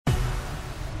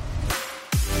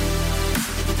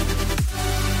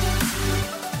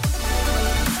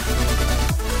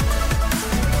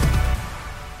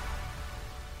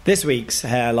This week's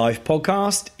Hair Life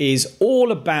podcast is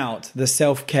all about the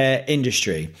self-care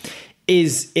industry.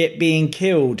 Is it being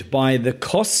killed by the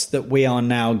costs that we are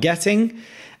now getting?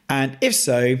 And if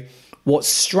so, what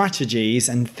strategies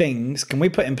and things can we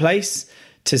put in place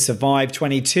to survive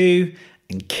 22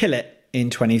 and kill it in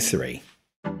 23?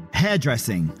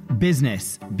 Hairdressing,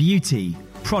 business, beauty,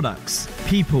 products,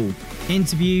 people,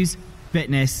 interviews,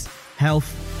 fitness,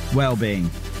 health, well-being.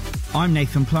 I'm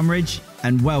Nathan Plumridge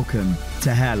and welcome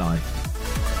to Hair Life.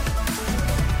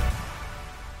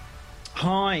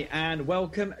 Hi and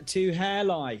welcome to Hair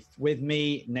Life with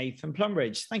me, Nathan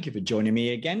Plumridge. Thank you for joining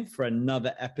me again for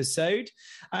another episode.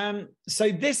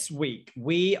 So this week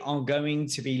we are going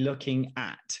to be looking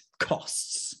at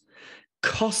costs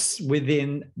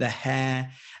within the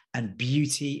hair and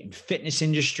beauty and fitness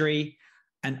industry.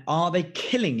 And are they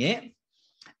killing it?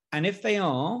 And if they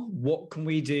are, what can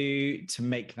we do to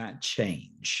make that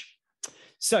change?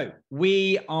 So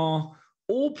we are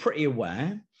all pretty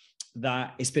aware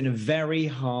that it's been a very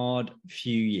hard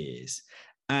few years.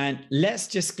 And let's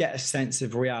just get a sense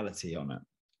of reality on it.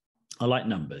 I like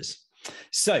numbers.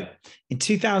 So in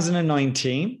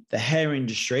 2019, the hair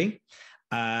industry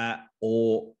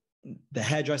or the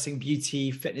hairdressing, beauty,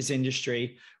 fitness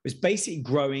industry was basically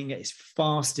growing at its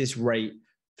fastest rate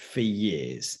for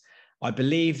years. I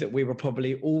believe that we were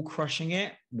probably all crushing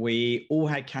it. We all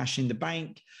had cash in the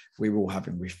bank. We were all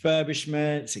having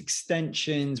refurbishments,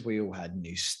 extensions. We all had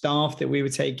new staff that we were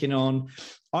taking on.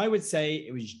 I would say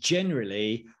it was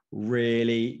generally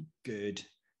really good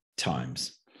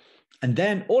times. And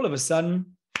then all of a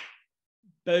sudden,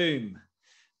 boom,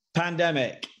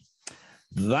 pandemic.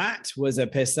 That was a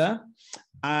pisser.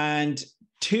 And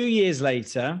 2 years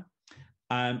later,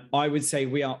 I would say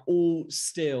we are all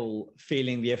still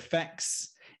feeling the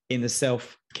effects in the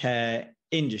self-care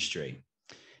industry.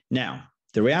 Now,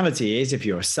 the reality is if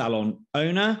you're a salon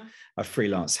owner, a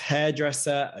freelance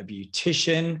hairdresser, a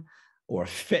beautician, or a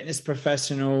fitness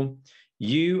professional,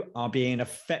 you are being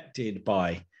affected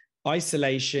by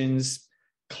isolations,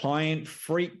 client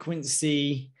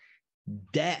frequency,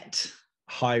 debt,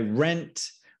 high rent,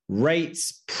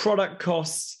 rates, product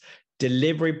costs,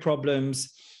 delivery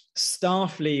problems,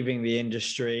 staff leaving the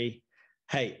industry.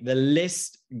 Hey, the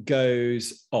list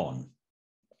goes on.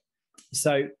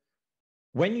 So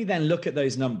when you then look at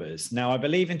those numbers, now I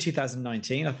believe in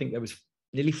 2019, I think there was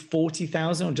nearly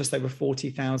 40,000 or just over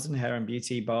 40,000 hair and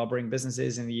beauty barbering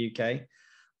businesses in the UK.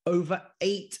 Over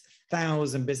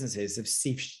 8,000 businesses have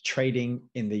ceased trading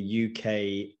in the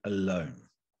UK alone.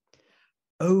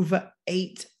 Over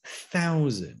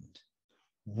 8,000.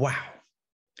 Wow.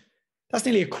 That's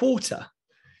nearly a quarter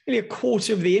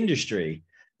of the industry,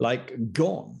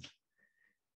 gone.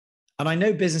 And I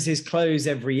know businesses close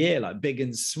every year, like big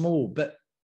and small, but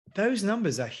those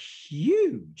numbers are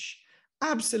huge,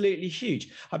 absolutely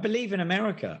huge. I believe in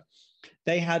America,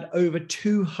 they had over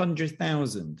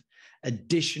 200,000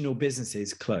 additional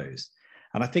businesses close.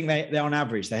 And I think they on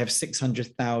average, they have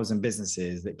 600,000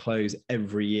 businesses that close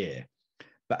every year.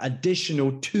 But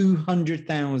additional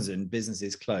 200,000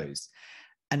 businesses closed.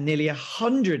 And nearly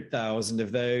 100,000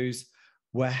 of those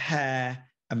were hair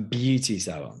and beauty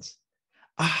salons.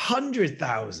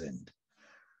 100,000.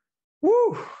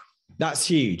 Woo, that's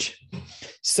huge.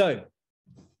 So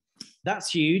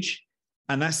that's huge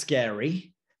and that's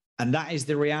scary. And that is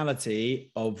the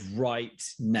reality of right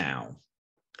now.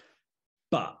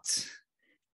 But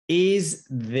is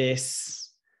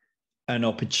this an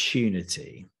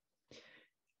opportunity?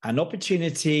 An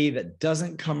opportunity that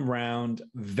doesn't come around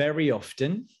very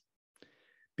often,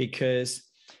 because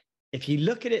if you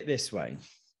look at it this way,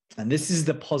 and this is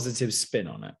the positive spin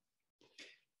on it,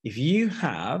 if you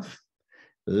have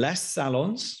less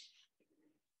salons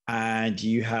and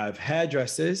you have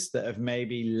hairdressers that have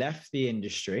maybe left the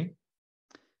industry,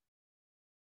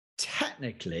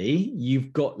 technically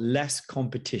you've got less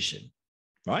competition,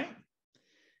 right?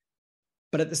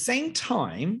 But at the same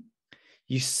time,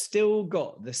 you still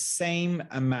got the same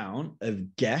amount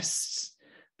of guests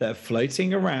that are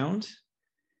floating around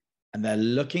and they're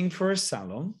looking for a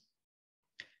salon.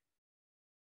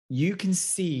 You can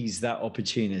seize that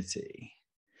opportunity.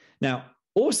 Now,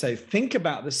 also think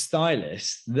about the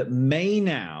stylists that may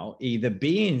now either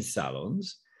be in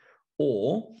salons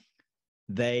or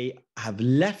they have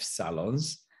left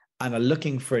salons and are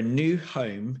looking for a new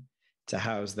home to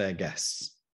house their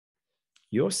guests.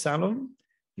 Your salon,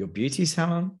 your beauty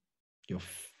salon, your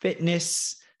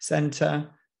fitness center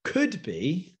could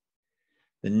be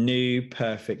the new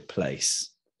perfect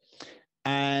place.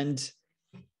 And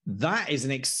that is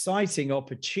an exciting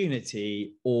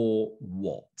opportunity, or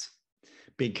what?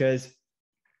 Because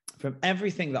from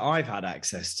everything that I've had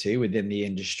access to within the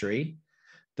industry,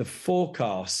 the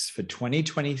forecasts for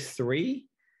 2023,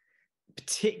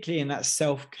 particularly in that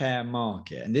self-care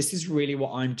market, and this is really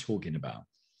what I'm talking about,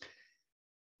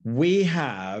 we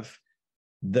have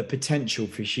the potential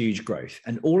for huge growth.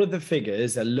 And all of the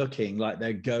figures are looking like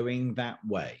they're going that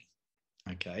way.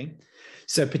 Okay.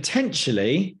 So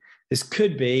potentially this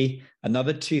could be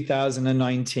another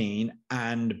 2019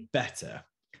 and better.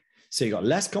 So you've got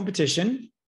less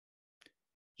competition.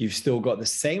 You've still got the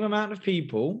same amount of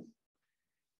people,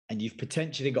 and you've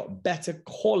potentially got better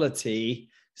quality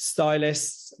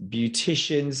stylists,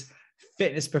 beauticians,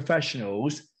 fitness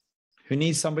professionals who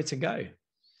need somewhere to go.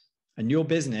 And your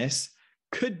business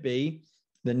could be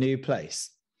the new place.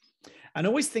 And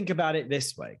always think about it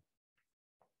this way.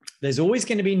 There's always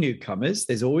going to be newcomers.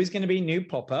 There's always going to be new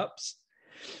pop-ups.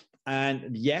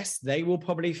 And yes, they will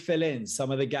probably fill in some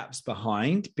of the gaps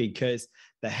behind, because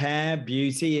the hair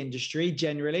beauty industry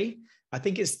generally, I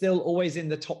think it's still always in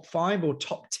the top 5 or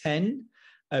top 10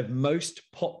 of most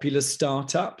popular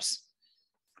startups,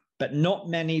 but not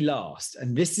many last.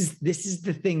 And this is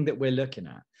the thing that we're looking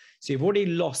at. So you've already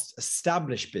lost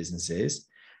established businesses,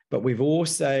 but we've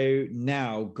also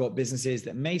now got businesses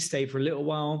that may stay for a little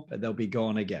while, but they'll be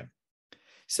gone again.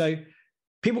 So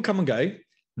people come and go.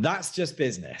 That's just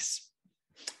business.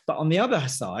 But on the other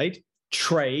side,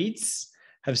 trades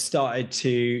have started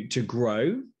to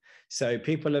grow. So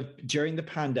people have, during the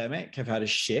pandemic, have had a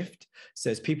shift. So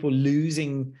there's people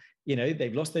losing,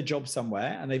 they've lost their job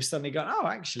somewhere and they've suddenly gone, oh,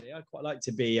 actually, I quite like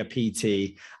to be a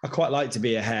PT. I quite like to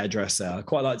be a hairdresser. I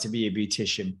quite like to be a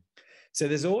beautician. So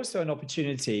there's also an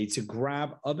opportunity to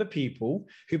grab other people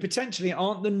who potentially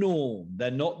aren't the norm.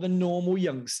 They're not the normal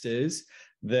youngsters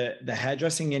that the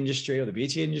hairdressing industry or the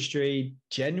beauty industry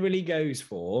generally goes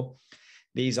for.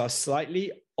 These are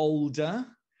slightly older.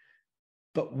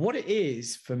 But what it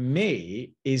is for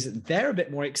me is they're a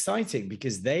bit more exciting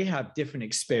because they have different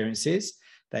experiences.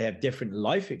 They have different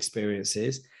life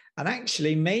experiences. And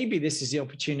actually, maybe this is the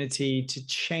opportunity to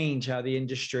change how the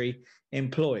industry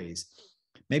employs.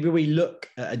 Maybe we look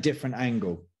at a different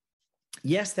angle.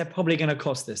 Yes, they're probably going to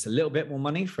cost us a little bit more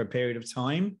money for a period of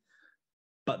time.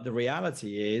 But the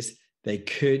reality is they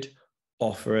could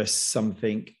offer us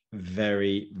something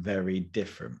very, very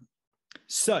different.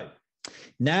 So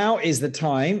now is the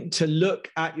time to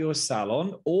look at your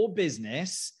salon or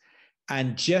business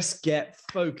and just get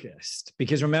focused.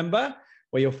 Because remember,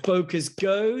 where your focus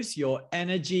goes, your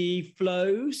energy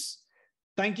flows.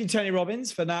 Thank you, Tony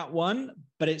Robbins, for that one.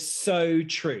 But it's so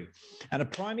true. And a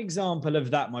prime example of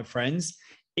that, my friends,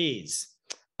 is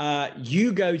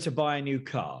you go to buy a new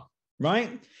car,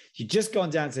 right? You've just gone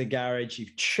down to the garage.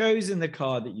 You've chosen the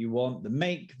car that you want, the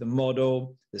make, the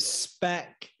model, the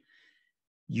spec.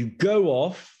 You go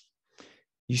off,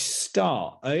 you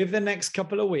start over the next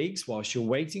couple of weeks whilst you're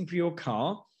waiting for your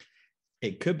car.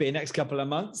 It could be the next couple of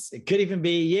months. It could even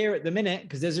be a year at the minute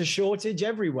because there's a shortage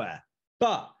everywhere.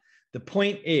 But the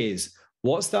point is,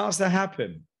 what starts to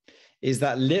happen is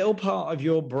that little part of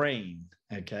your brain,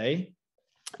 okay,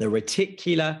 the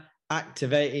reticular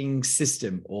activating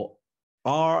system, or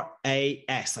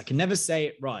RAS, I can never say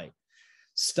it right,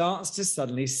 starts to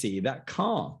suddenly see that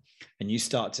car. And you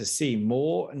start to see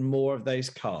more and more of those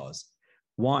cars.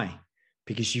 Why?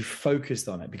 Because you focused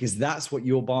on it, because that's what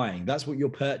you're buying. That's what you're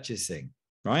purchasing,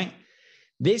 right?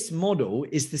 This model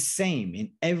is the same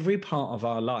in every part of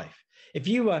our life. If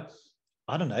you were,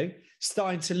 I don't know,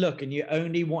 starting to look and you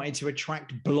only wanted to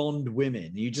attract blonde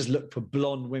women, you just look for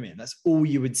blonde women, that's all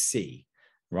you would see,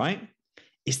 right?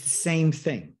 It's the same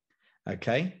thing,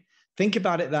 okay? Think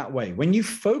about it that way. When you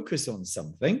focus on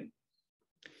something,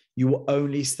 you will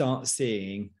only start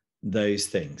seeing those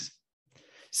things.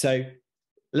 So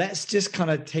let's just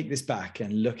kind of take this back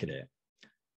and look at it.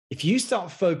 If you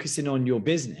start focusing on your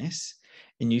business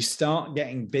and you start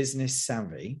getting business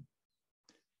savvy,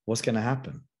 what's going to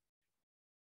happen?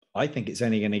 I think it's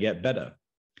only going to get better.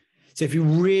 So if you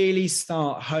really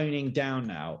start honing down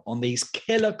now on these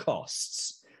killer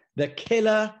costs, the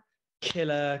killer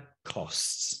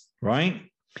costs, right?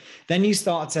 Then you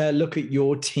start to look at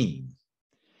your team.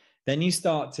 Then you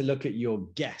start to look at your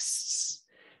guests.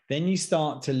 Then you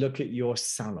start to look at your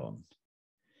salon,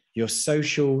 your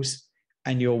socials,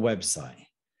 and your website.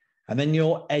 And then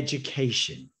your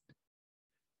education.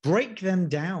 Break them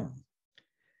down.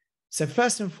 So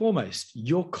first and foremost,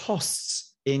 your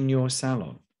costs in your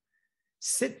salon.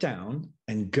 Sit down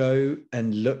and go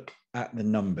and look at the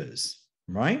numbers,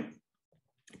 right?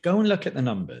 Go and look at the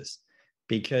numbers,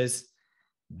 because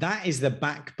that is the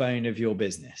backbone of your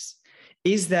business.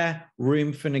 Is there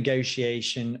room for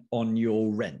negotiation on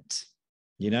your rent?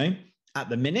 At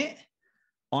the minute,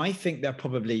 I think there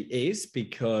probably is,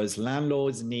 because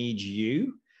landlords need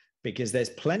you, because there's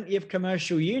plenty of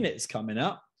commercial units coming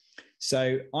up.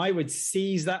 So I would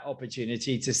seize that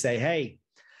opportunity to say, hey,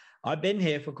 I've been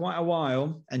here for quite a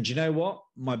while, and you know what?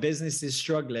 My business is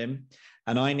struggling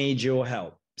and I need your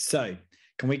help. So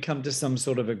can we come to some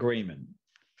sort of agreement?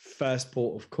 First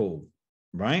port of call,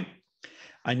 right?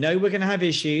 I know we're going to have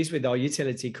issues with our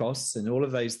utility costs and all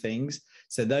of those things.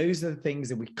 So those are the things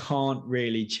that we can't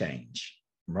really change,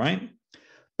 right?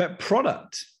 But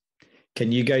product,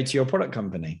 can you go to your product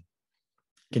company?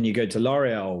 Can you go to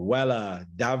L'Oreal, Wella,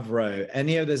 Davro,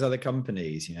 any of those other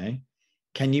companies,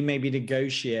 Can you maybe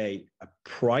negotiate a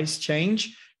price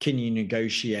change? Can you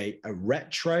negotiate a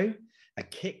retro, a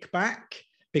kickback?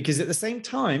 Because at the same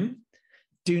time,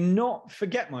 do not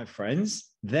forget, my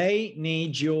friends, they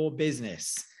need your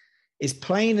business. It's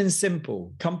plain and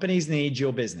simple. Companies need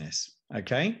your business,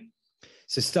 okay?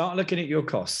 So start looking at your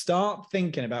costs. Start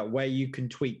thinking about where you can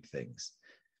tweak things.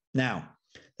 Now,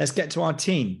 let's get to our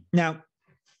team. Now,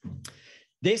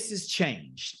 this has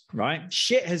changed, right?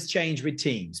 Shit has changed with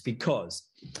teams, because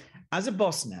as a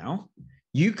boss now,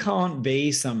 you can't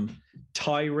be some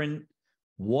tyrant,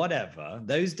 whatever.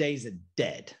 Those days are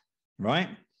dead, right?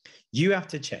 You have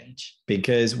to change,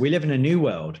 because we live in a new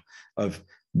world of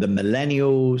the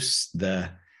millennials, the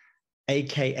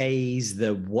AKAs,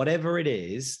 the whatever it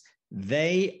is.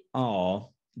 They are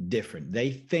different.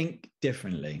 They think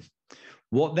differently.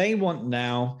 What they want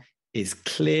now is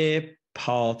clear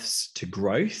paths to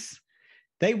growth.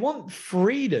 They want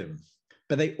freedom,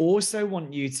 but they also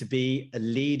want you to be a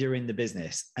leader in the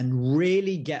business and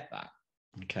really get that,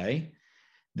 okay?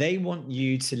 They want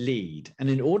you to lead. And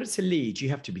in order to lead, you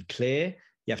have to be clear.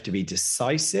 You have to be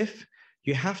decisive.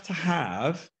 You have to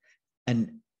have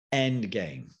an end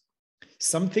game,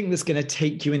 something that's going to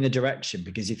take you in the direction.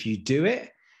 Because if you do it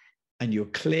and you're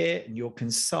clear and you're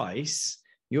concise,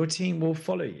 your team will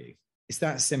follow you. It's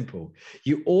that simple.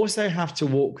 You also have to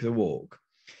walk the walk.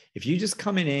 If you just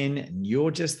coming in and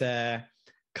you're just there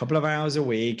a couple of hours a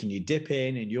week and you dip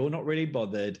in and you're not really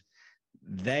bothered,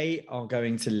 they are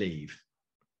going to leave.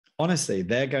 Honestly,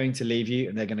 they're going to leave you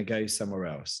and they're going to go somewhere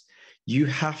else. You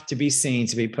have to be seen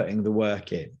to be putting the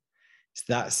work in. It's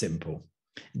that simple.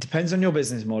 It depends on your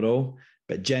business model,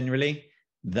 but generally,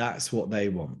 that's what they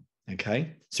want.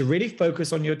 Okay. So really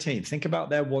focus on your team. Think about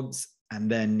their wants and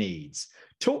their needs.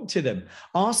 Talk to them.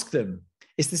 Ask them.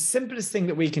 It's the simplest thing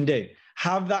that we can do.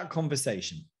 Have that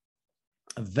conversation.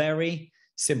 A very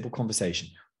simple conversation.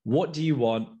 What do you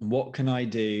want? What can I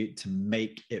do to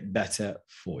make it better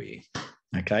for you?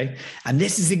 Okay. And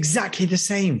this is exactly the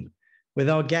same with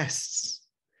our guests.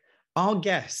 Our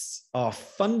guests are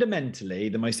fundamentally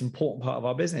the most important part of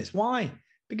our business. Why?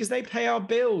 Because they pay our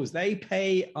bills. They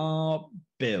pay our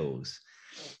bills.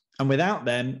 And without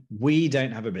them, we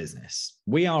don't have a business.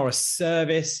 We are a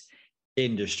service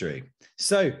industry.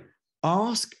 So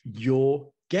ask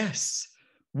your guests,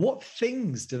 what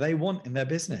things do they want in their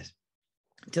business?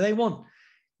 Do they want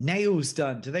nails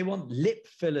done? Do they want lip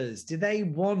fillers? Do they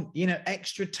want,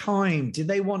 extra time? Do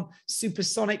they want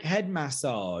supersonic head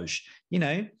massage?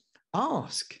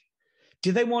 Ask.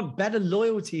 Do they want better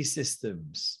loyalty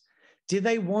systems? Do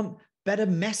they want better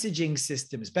messaging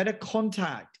systems, better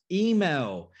contact,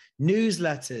 email,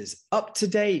 newsletters, up to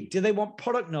date? Do they want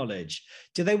product knowledge?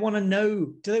 Do they want to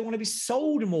know? Do they want to be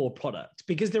sold more product?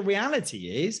 Because the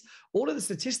reality is, all of the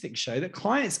statistics show that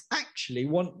clients actually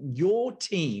want your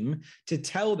team to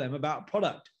tell them about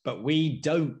product, but we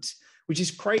don't, which is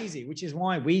crazy, which is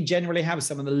why we generally have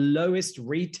some of the lowest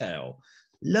retail.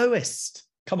 Lowest.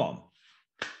 Come on.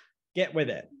 Get with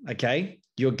it, okay?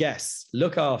 Your guests,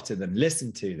 look after them,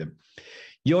 listen to them.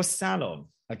 Your salon,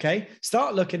 okay?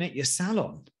 Start looking at your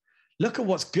salon. Look at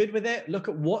what's good with it. Look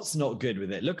at what's not good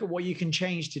with it. Look at what you can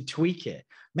change to tweak it.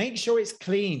 Make sure it's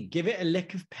clean. Give it a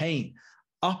lick of paint.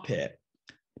 Up it.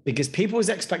 Because people's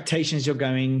expectations are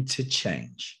going to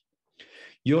change.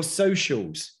 Your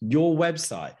socials, your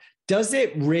website, does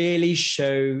it really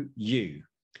show you?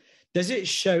 Does it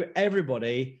show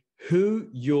everybody who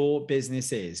your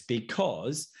business is?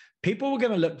 Because people are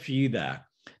going to look for you there.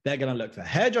 They're going to look for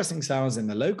hairdressing salons in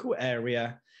the local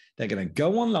area. They're going to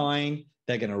go online.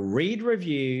 They're going to read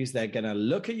reviews. They're going to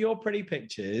look at your pretty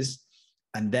pictures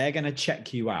and they're going to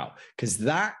check you out, because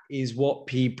that is what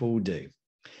people do.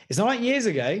 It's not like years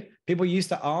ago, people used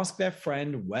to ask their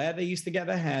friend where they used to get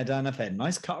their hair done, if they had a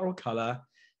nice cut or color.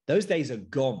 Those days are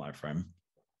gone, my friend.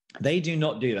 They do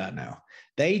not do that now.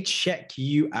 They check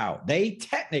you out. They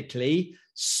technically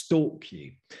stalk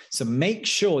you. So make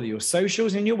sure that your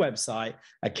socials and your website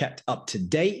are kept up to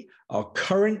date, are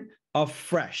current, are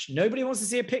fresh. Nobody wants to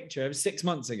see a picture of 6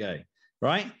 months ago,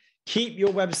 right? Keep your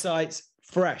websites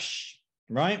fresh,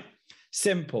 right?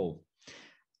 Simple.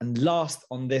 And last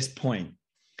on this point,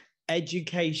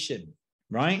 education,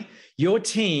 right? Your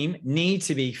team need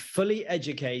to be fully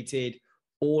educated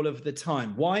all of the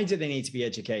time. Why do they need to be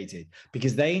educated?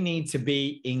 Because they need to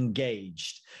be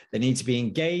engaged. They need to be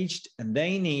engaged and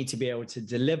they need to be able to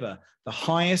deliver the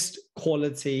highest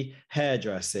quality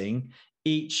hairdressing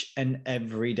each and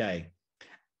every day.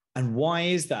 And why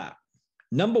is that?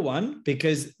 Number one,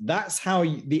 because that's how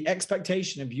the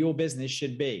expectation of your business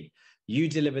should be. You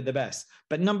deliver the best.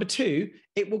 But number two,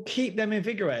 it will keep them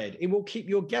invigorated. It will keep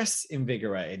your guests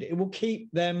invigorated. It will keep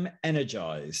them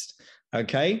energized.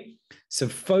 Okay. So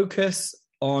focus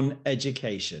on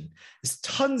education. There's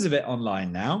tons of it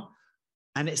online now,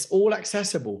 and it's all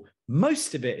accessible.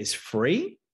 Most of it is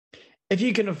free. If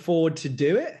you can afford to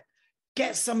do it,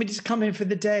 get somebody to come in for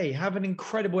the day. Have an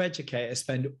incredible educator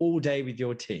spend all day with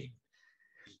your team.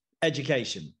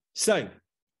 Education. So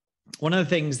one of the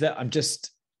things that I'm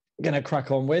just going to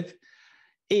crack on with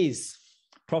is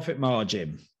profit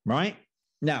margin, right?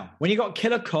 Now, when you've got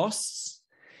killer costs,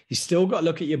 you still got to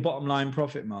look at your bottom line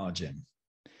profit margin,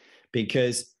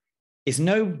 because it's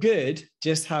no good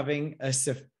just having a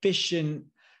sufficient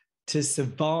to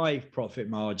survive profit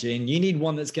margin. You need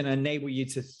one that's going to enable you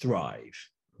to thrive,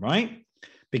 right?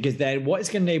 Because then what it's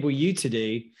going to enable you to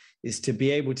do is to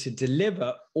be able to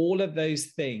deliver all of those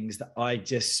things that I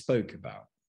just spoke about.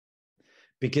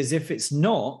 Because if it's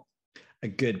not a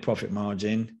good profit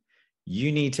margin,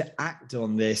 you need to act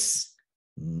on this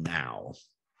now,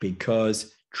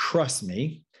 because trust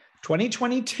me,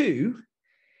 2022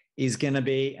 is going to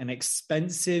be an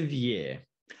expensive year.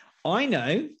 I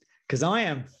know, because I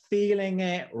am feeling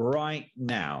it right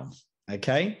now.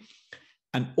 Okay.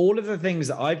 And all of the things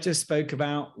that I've just spoke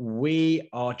about, we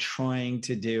are trying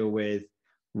to deal with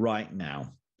right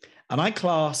now. And I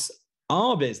class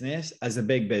our business as a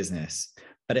big business,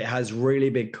 but it has really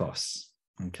big costs.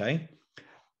 Okay.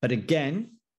 But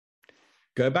again,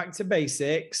 go back to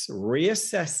basics,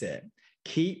 reassess it,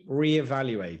 keep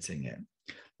reevaluating it.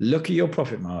 Look at your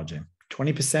profit margin,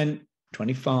 20%,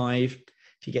 25.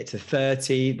 If you get to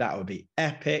 30, that would be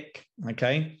epic.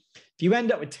 Okay. If you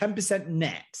end up with 10%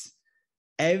 net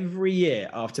every year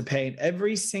after paying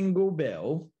every single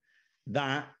bill,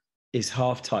 that is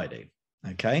half tidy.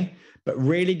 Okay. But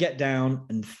really get down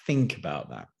and think about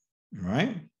that.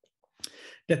 Right.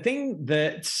 The thing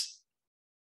that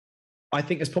I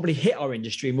think has probably hit our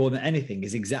industry more than anything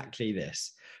is exactly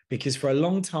this, because for a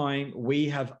long time, we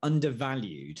have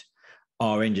undervalued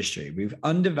our industry. We've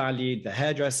undervalued the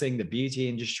hairdressing, the beauty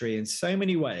industry in so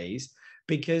many ways,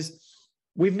 because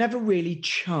we've never really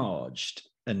charged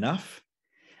enough.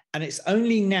 And it's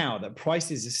only now that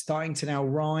prices are starting to now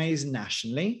rise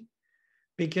nationally,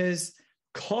 because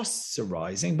costs are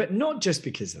rising, but not just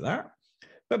because of that,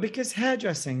 but because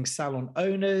hairdressing salon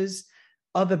owners,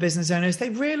 other business owners, they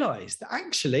realize that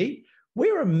actually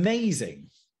we're amazing.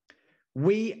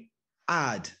 We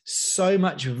add so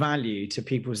much value to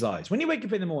people's lives. When you wake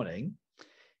up in the morning,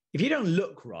 if you don't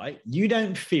look right, you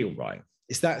don't feel right.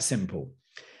 It's that simple.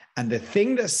 And the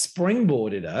thing that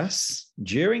springboarded us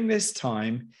during this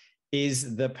time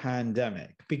is the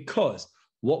pandemic, because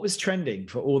what was trending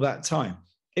for all that time?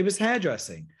 It was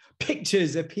hairdressing,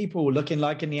 pictures of people looking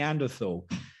like a Neanderthal.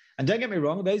 And don't get me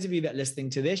wrong, those of you that are listening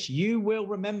to this, you will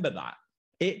remember that.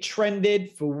 It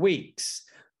trended for weeks,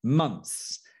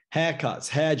 months. Haircuts,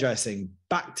 hairdressing,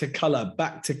 back to color,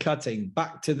 back to cutting,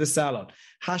 back to the salon,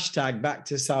 hashtag back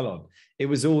to salon. It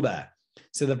was all there.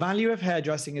 So the value of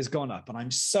hairdressing has gone up. And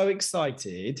I'm so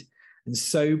excited and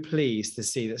so pleased to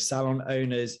see that salon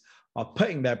owners are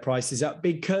putting their prices up,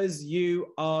 because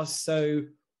you are so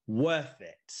worth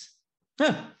it.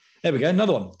 There we go.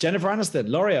 Another one. Jennifer Aniston,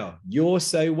 L'Oreal, you're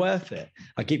so worth it.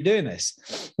 I keep doing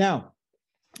this. Now,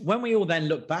 when we all then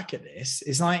look back at this,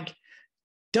 it's like,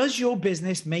 does your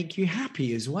business make you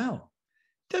happy as well?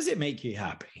 Does it make you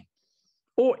happy?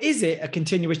 Or is it a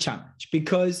continuous challenge?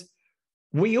 Because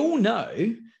we all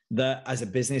know that as a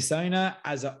business owner,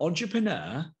 as an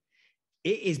entrepreneur,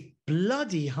 it is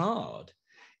bloody hard.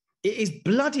 It is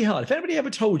bloody hard. If anybody ever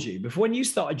told you before when you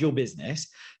started your business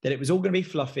that it was all going to be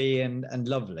fluffy and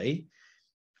lovely,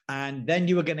 and then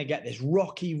you were going to get this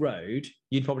rocky road,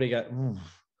 you'd probably go,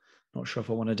 not sure if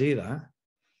I want to do that.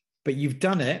 But you've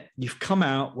done it. You've come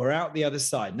out. We're out the other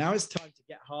side. Now it's time to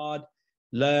get hard,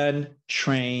 learn,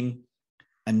 train,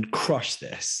 and crush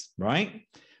this, right?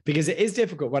 Because it is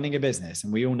difficult running a business,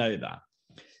 and we all know that.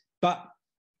 But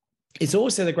it's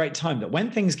also the great time that when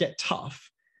things get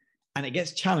tough and it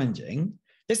gets challenging,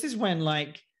 this is when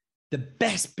like the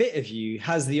best bit of you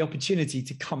has the opportunity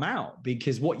to come out,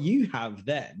 because what you have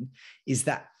then is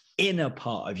that inner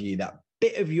part of you, that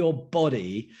bit of your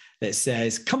body that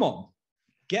says, come on,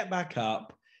 get back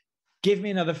up, give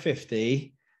me another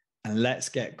 50 and let's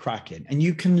get cracking. And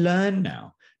you can learn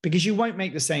now because you won't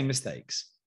make the same mistakes.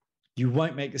 You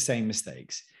won't make the same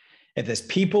mistakes. If there's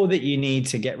people that you need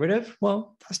to get rid of,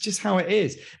 well, that's just how it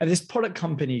is. If there's product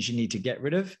companies you need to get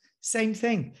rid of, same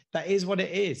thing. That is what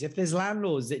it is. If there's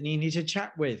landlords that you need to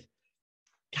chat with,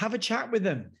 have a chat with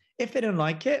them. If they don't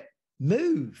like it,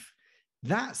 move.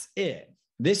 That's it.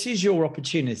 This is your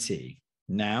opportunity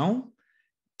now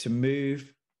to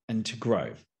move and to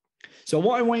grow. So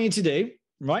what I want you to do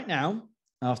right now,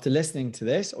 after listening to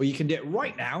this, or you can do it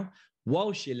right now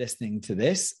whilst you're listening to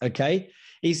this, okay,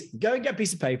 is go and get a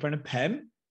piece of paper and a pen,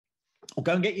 or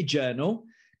go and get your journal,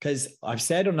 because I've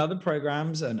said on other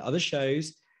programs and other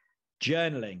shows,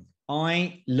 journaling.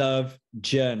 I love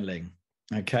journaling,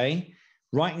 okay?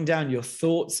 Writing down your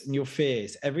thoughts and your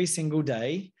fears every single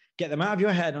day, get them out of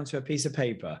your head onto a piece of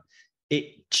paper.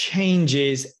 It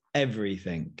changes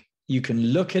everything. You can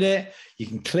look at it, you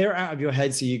can clear it out of your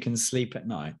head so you can sleep at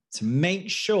night. So make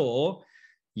sure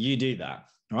you do that,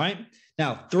 all right?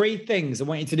 Now, 3 things I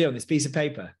want you to do on this piece of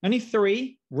paper. Only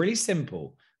 3, really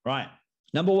simple, right?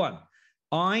 Number 1,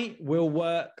 I will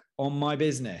work on my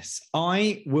business.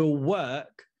 I will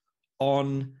work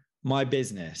on my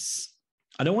business.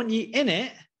 I don't want you in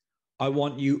it. I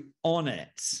want you on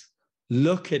it.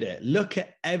 Look at it. Look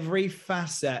at every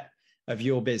facet of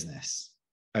your business,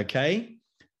 okay?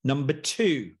 Number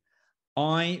 2,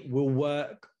 I will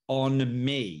work on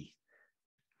me.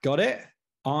 Got it?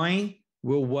 I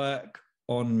will work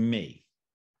on me.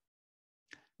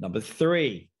 Number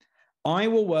 3, I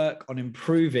will work on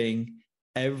improving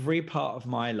every part of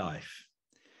my life.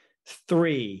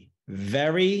 3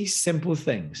 very simple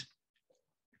things,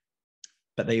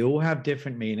 but they all have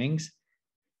different meanings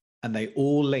and they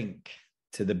all link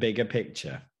to the bigger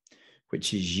picture,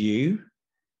 which is you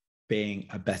being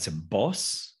a better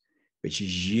boss, which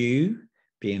is you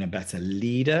being a better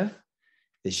leader.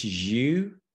 This is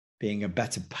you being a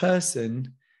better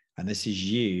person, and this is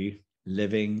you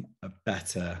living a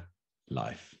better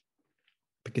life.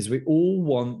 Because we all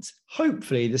want,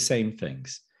 hopefully, the same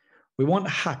things. We want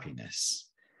happiness.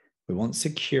 We want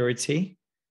security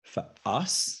for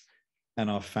us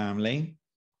and our family.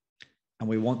 And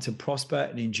we want to prosper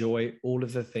and enjoy all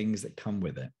of the things that come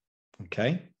with it.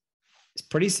 Okay? It's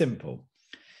pretty simple.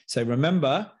 So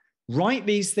remember, write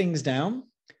these things down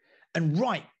and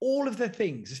write all of the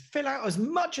things. Fill out as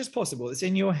much as possible that's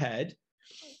in your head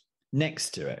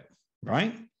next to it,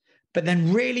 right? But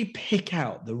then really pick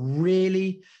out the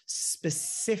really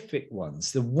specific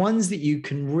ones, the ones that you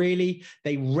can really,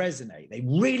 they resonate, they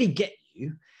really get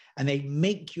you, and they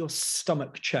make your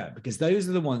stomach churn, because those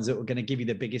are the ones that are going to give you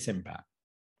the biggest impact,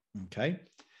 okay?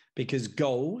 Because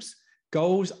goals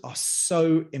are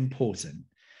so important.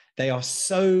 They are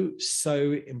so,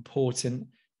 so important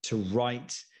to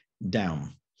write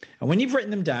down. And when you've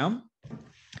written them down,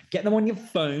 get them on your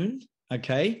phone,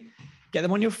 okay? Get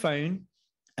them on your phone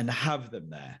and have them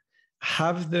there.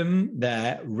 Have them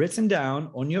there written down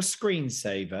on your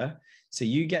screensaver so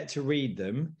you get to read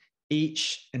them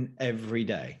each and every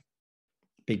day.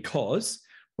 Because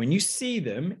when you see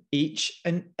them each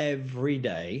and every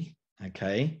day,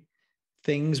 okay,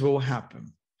 things will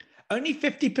happen. Only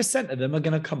 50% of them are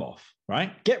going to come off,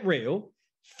 right? Get real,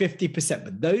 50%.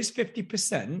 But those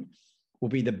 50% will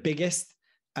be the biggest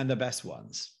and the best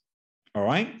ones, all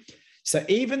right? So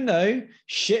even though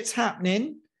shit's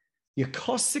happening, your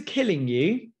costs are killing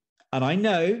you, and I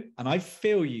know, and I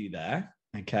feel you there,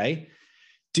 okay?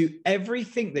 Do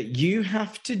everything that you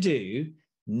have to do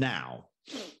now.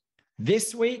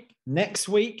 This week, next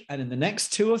week, and in the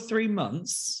next 2 or 3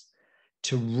 months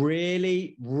to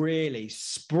really, really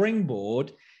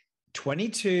springboard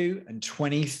 22 and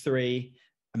 23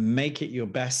 and make it your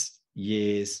best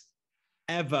years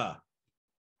ever.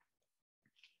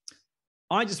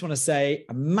 I just want to say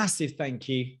a massive thank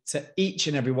you to each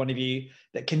and every one of you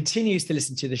that continues to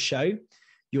listen to the show.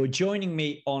 You're joining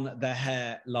me on the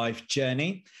Hair Life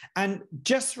journey. And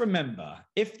just remember,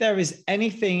 if there is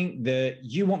anything that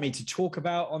you want me to talk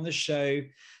about on the show,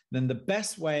 then the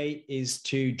best way is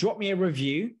to drop me a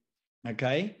review,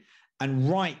 okay? And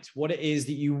write what it is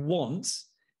that you want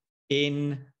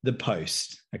in the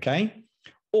post, okay?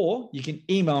 Or you can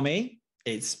email me.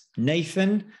 It's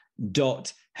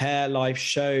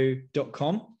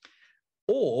nathan.hairlifeshow.com,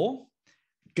 or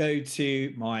go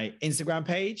to my Instagram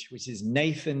page, which is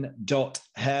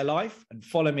nathan.hairlife, and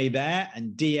follow me there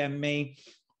and DM me.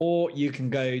 Or you can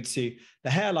go to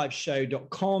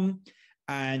thehairlifeshow.com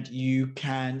and you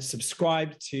can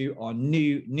subscribe to our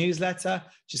new newsletter,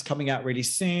 which is coming out really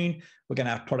soon. We're going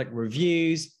to have product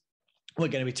reviews. We're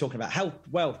going to be talking about health,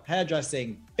 wealth,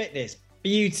 hairdressing, fitness,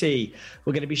 beauty.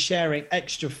 We're going to be sharing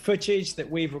extra footage that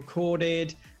we've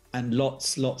recorded and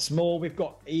lots more. We've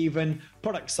got even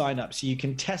product sign-ups, so you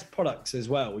can test products as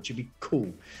well, which would be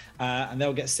cool. And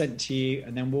they'll get sent to you,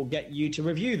 and then we'll get you to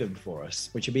review them for us,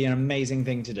 which would be an amazing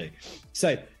thing to do.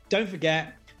 So don't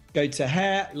forget, go to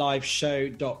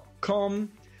hairlifeshow.com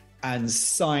and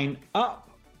sign up,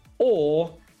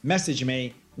 or message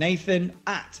me,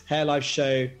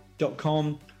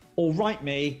 nathan@hairlifeshow.com, or write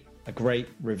me a great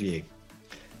review.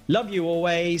 Love you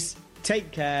always.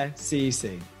 Take care. See you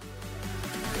soon.